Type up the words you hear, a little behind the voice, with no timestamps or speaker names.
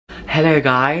Hello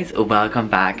guys, welcome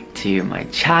back to my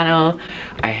channel.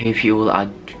 I hope you all are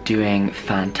doing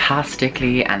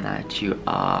fantastically and that you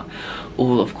are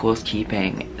all of course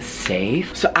keeping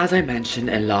safe. So as I mentioned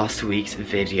in last week's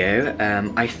video,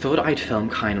 I thought I'd film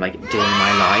kind of like day in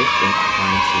my life in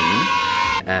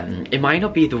quarantine. It might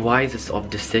not be the wisest of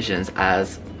decisions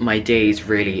as my days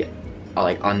really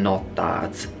are not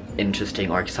that interesting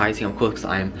or exciting, of course, because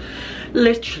I'm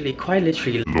quite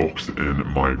literally locked in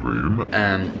my room.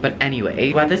 But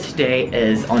anyway, weather today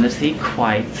is honestly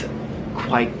quite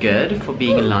good for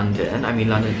being in London. I mean,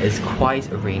 London is quite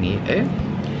rainy. Oh,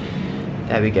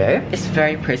 there we go. It's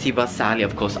very pretty, but sadly,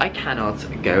 of course, I cannot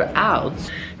go out.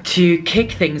 To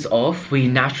kick things off, we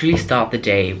naturally start the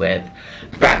day with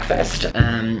breakfast.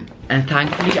 And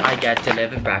thankfully, I get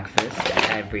delivered breakfast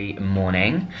every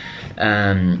morning.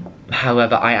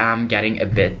 However, I am getting a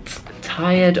bit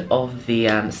tired of the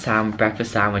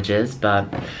breakfast sandwiches, but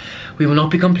we will not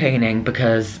be complaining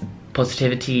because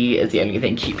positivity is the only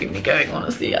thing keeping me going,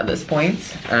 honestly, at this point.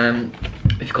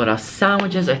 We've got our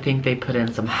sandwiches. I think they put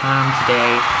in some ham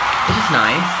today, which is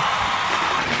nice.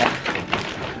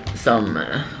 Some,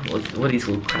 what are these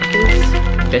called?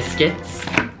 Crackers? Biscuits?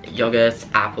 Yogurt,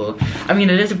 apple. I mean,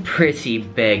 it is a pretty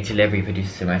big delivery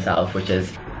produced to myself, which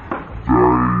is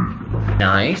very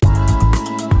nice.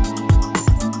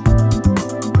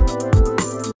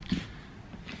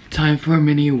 Time for a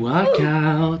mini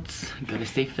workout. Gotta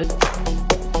stay fit.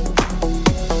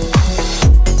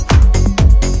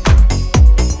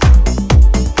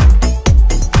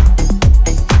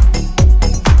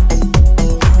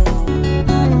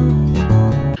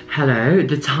 Hello,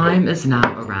 the time is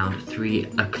now around 3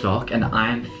 o'clock and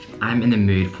I'm in the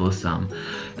mood for some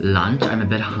lunch. I'm a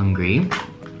bit hungry.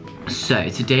 So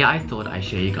today I thought I'd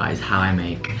show you guys how I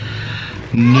make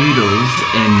noodles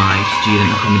in my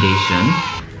student accommodation.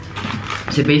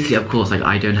 So basically, of course,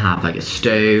 I don't have a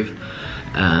stove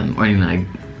or anything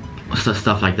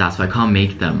stuff like that, so I can't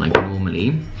make them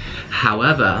normally.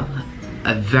 However,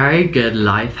 a very good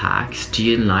life hack,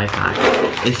 student life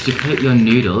hack, is to put your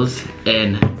noodles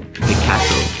in the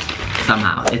kettle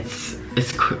somehow.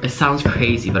 It sounds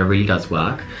crazy, but it really does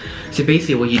work. So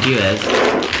basically what you do is,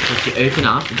 once you open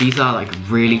up, these are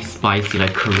really spicy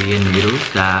Korean noodles.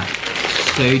 They're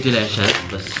so delicious,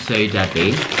 but so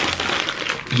deadly.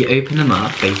 You open them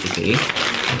up basically. You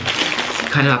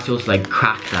kind of have to also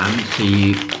crack them so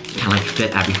you can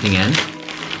fit everything in.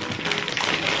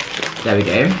 There we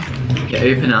go. You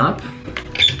open up.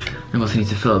 I also need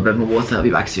to fill a bit more water. I'll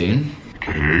be back soon.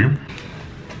 Okay.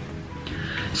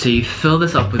 So you fill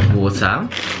this up with water,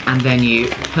 and then you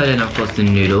put in, of course, the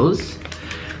noodles.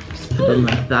 Just put them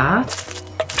like that.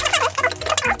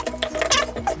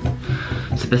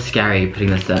 It's a bit scary putting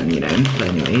this in, but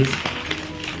anyways.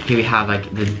 Here we have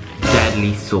the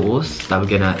deadly sauce that we're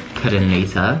gonna put in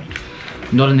later.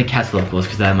 Not in the kettle, of course,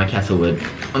 because then my kettle would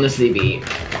honestly be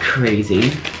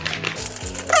crazy.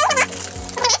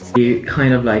 You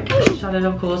kind of shut it,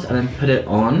 of course, and then put it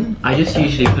on. I just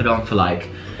usually put it on for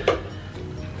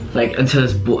until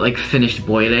it's finished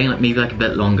boiling, maybe a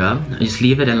bit longer. I just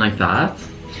leave it in like that.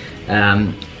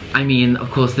 I mean, of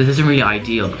course, this isn't really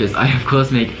ideal because I of course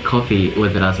make coffee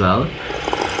with it as well.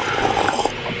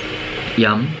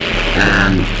 Yum.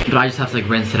 But I just have to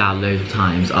rinse it out loads of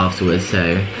times afterwards,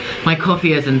 so my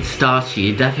coffee isn't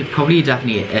starchy. Probably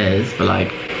definitely is, but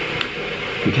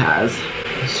who cares?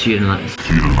 Student life,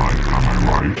 am I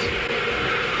right?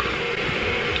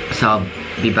 So I'll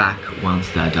be back once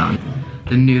they're done.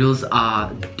 The noodles are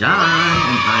done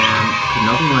and I could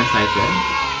not be more excited.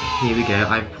 Here we go.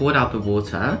 I've poured out the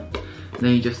water.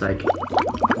 Then you just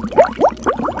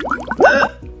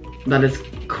that is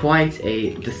quite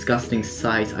a disgusting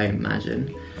sight, I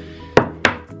imagine.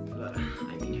 But I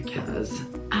mean, who cares?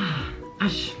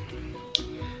 Ash.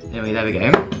 Anyway, there we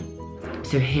go.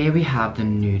 So here we have the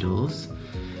noodles.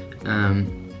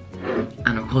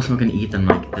 And of course I'm not going to eat them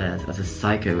like this as a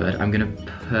psycho would. I'm going to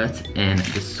put in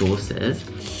the sauces.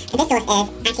 And this sauce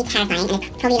is actually terrifying and it's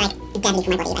probably deadly for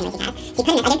my body if I know what it has. So you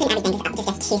put in this, I don't put in everything because it just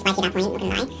gets too spicy at that point, not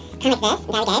going to lie. Kind of like this,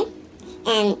 there we go.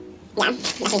 Yeah, that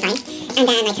should be fine. And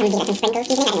then some sprinkles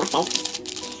seasoning, I don't know what those.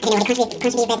 I don't know what the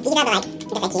quantity of it either,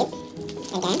 but just cute.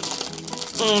 There we go.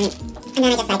 And then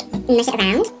I just mush it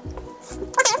around.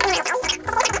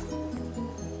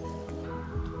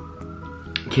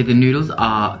 Okay, the noodles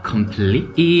are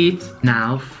complete.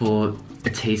 Now for a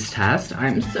taste test.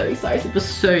 I'm so excited, but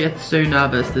so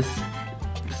nervous. This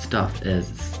stuff is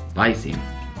spicy.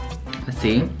 Let's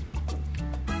see.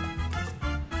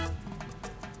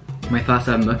 My first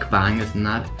ever mukbang, isn't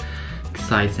that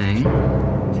exciting?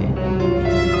 Let's see.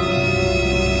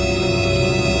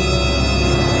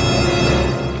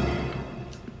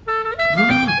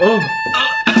 Oh!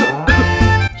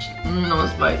 Not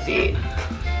spicy.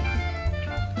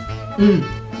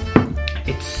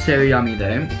 It's so yummy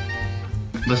though.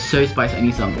 But so spicy, I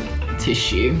need some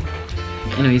tissue.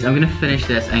 Anyways, I'm gonna finish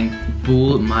this and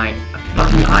bawl my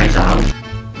fucking eyes out.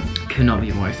 Could not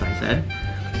be more excited.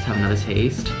 Let's have another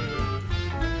taste.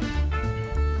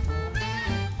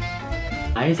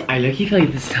 Guys, I literally feel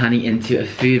like this is turning into a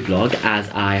food vlog as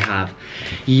I have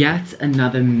yet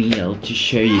another meal to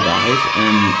show you guys.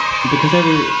 Because I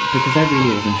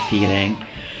really wasn't feeling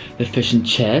the fish and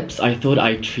chips, I thought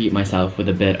I'd treat myself with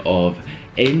a bit of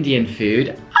Indian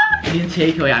food. Indian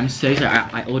takeaway. I'm so sorry.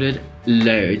 I ordered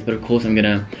loads, but of course I'm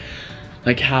gonna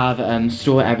like have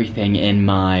store everything in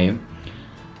my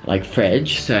like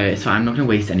fridge, so I'm not gonna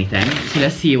waste anything. So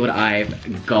let's see what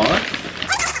I've got.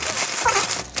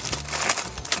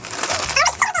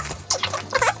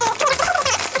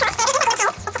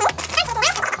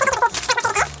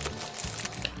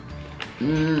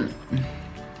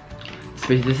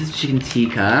 So this is chicken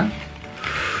tikka.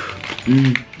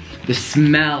 The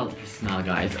smell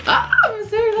guys. I'm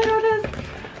so excited about this.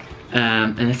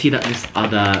 And I see that this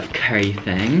other curry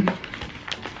thing. I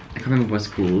can't remember what it's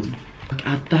called. Look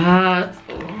at that.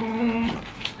 Oh.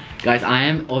 Guys, I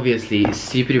am obviously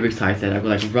super duper excited. I've got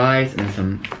like rice and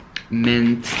some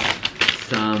mint,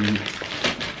 some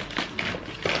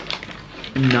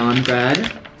naan bread,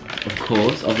 of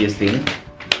course, obviously.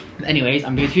 Anyways,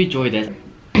 I'm going to enjoy this.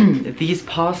 These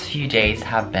past few days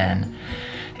have been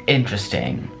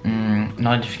interesting.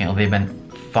 Not interesting, they've been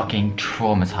fucking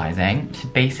traumatizing. So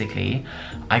basically,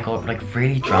 I got like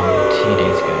really drunk 2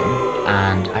 days ago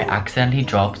and I accidentally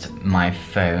dropped my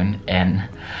phone in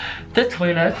the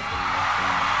toilet.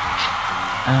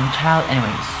 Child,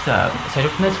 anyway, so I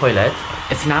dropped in the toilet.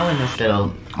 It's now in this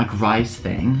little like rice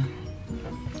thing,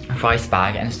 rice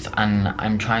bag, and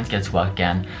I'm trying to get it to work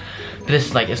again. But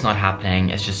this, like, it's not happening.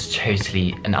 It's just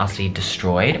totally and utterly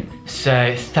destroyed.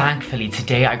 So thankfully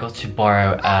today I got to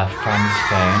borrow a friend's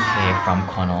phone here from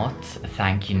Connaught.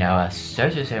 Thank you, Noah,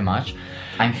 so much.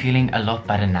 I'm feeling a lot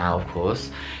better now, of course.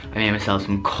 I made myself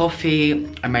some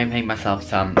coffee. I might make myself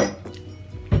some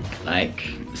like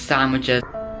sandwiches.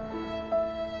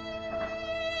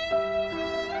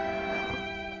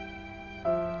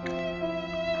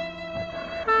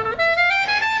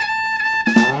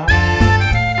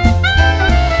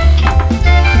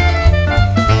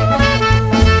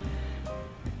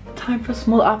 Time for a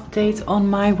small update on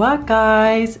my work,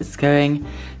 guys. It's going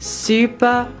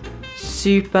super.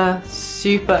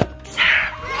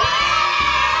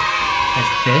 As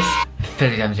this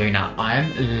filling I'm doing now,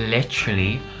 I'm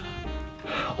literally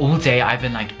all day I've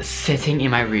been like sitting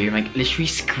in my room, like literally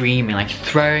screaming, like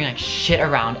throwing like shit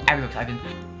around everywhere. I've been.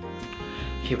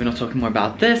 Okay, we're not talking more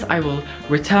about this. I will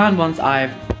return once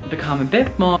I've become a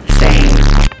bit more sane.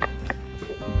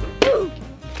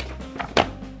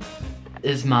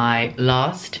 Is my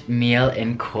last meal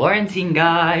in quarantine,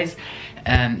 guys.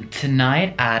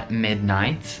 Tonight at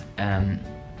midnight,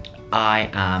 I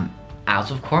am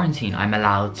out of quarantine. I'm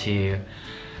allowed to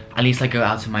at least like go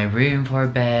out of my room for a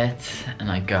bit and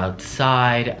like go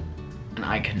outside, and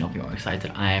I could not be more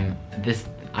excited.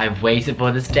 I've waited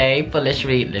for this day for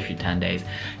literally 10 days.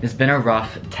 It's been a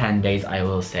rough 10 days, I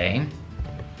will say.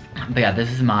 But yeah, this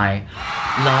is my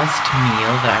last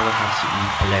meal that I will have to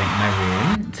eat alone in my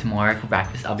room. Tomorrow for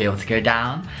breakfast, I'll be able to go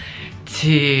down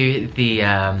to the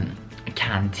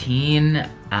canteen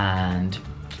and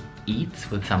eat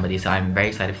with somebody, so I'm very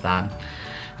excited for that.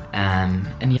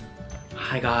 And yeah.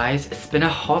 Hi guys, it's been a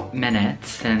hot minute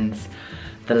since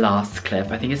the last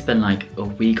clip. I think it's been like a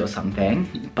week or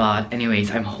something. But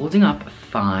anyways, I'm holding up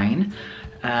fine.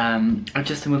 I've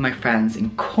just been with my friends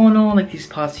in Connaught like these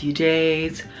past few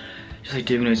days. Just like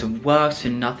doing loads of work, so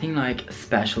nothing like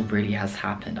special really has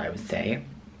happened, I would say.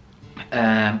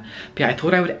 But yeah, I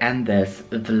thought I would end this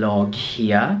vlog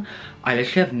here. I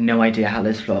literally have no idea how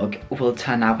this vlog will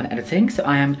turn out when editing, so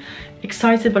I am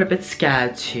excited but a bit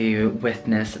scared to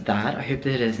witness that. I hope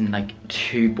that it isn't like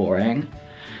too boring.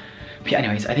 But yeah,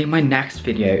 anyways, I think my next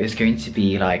video is going to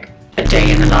be like a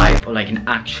day in the life or like an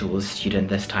actual student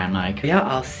this time. Like, yeah,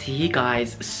 I'll see you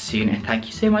guys soon, and thank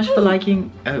you so much for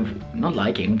watching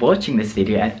this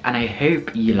video, and I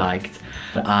hope you liked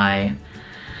that I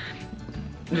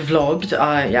vlogged.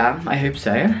 Yeah, I hope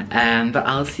so. But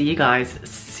I'll see you guys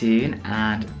soon,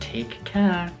 and take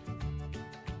care.